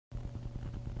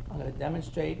going to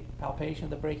demonstrate palpation of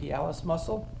the brachialis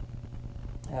muscle.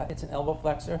 It's an elbow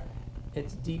flexor.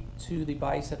 It's deep to the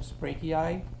biceps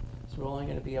brachii, so we're only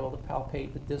going to be able to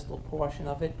palpate the distal portion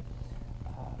of it.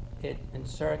 It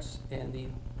inserts in the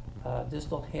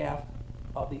distal half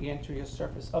of the anterior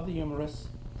surface of the humerus,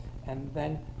 and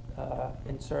then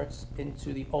inserts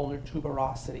into the ulnar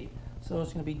tuberosity. So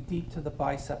it's going to be deep to the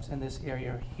biceps in this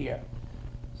area here.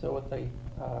 So with the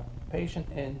patient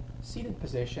in seated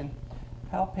position,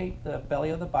 palpate the belly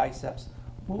of the biceps,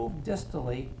 move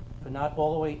distally, but not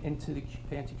all the way into the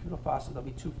antecubital fossa, they'll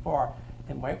be too far.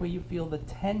 And right where you feel the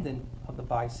tendon of the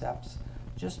biceps,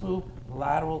 just move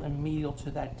lateral and medial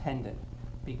to that tendon,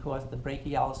 because the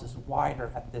brachialis is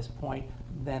wider at this point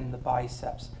than the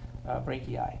biceps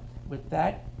brachii. With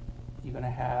that, you're going to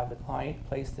have the client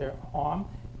place their arm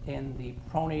in the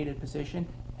pronated position,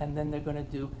 and then they're going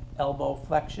to do elbow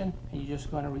flexion, and you're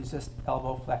just going to resist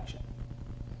elbow flexion.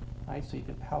 All right, so you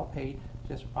can palpate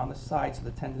just on the sides, so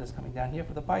the tendon is coming down here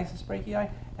for the biceps brachii,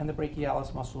 and the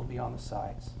brachialis muscle will be on the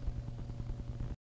sides.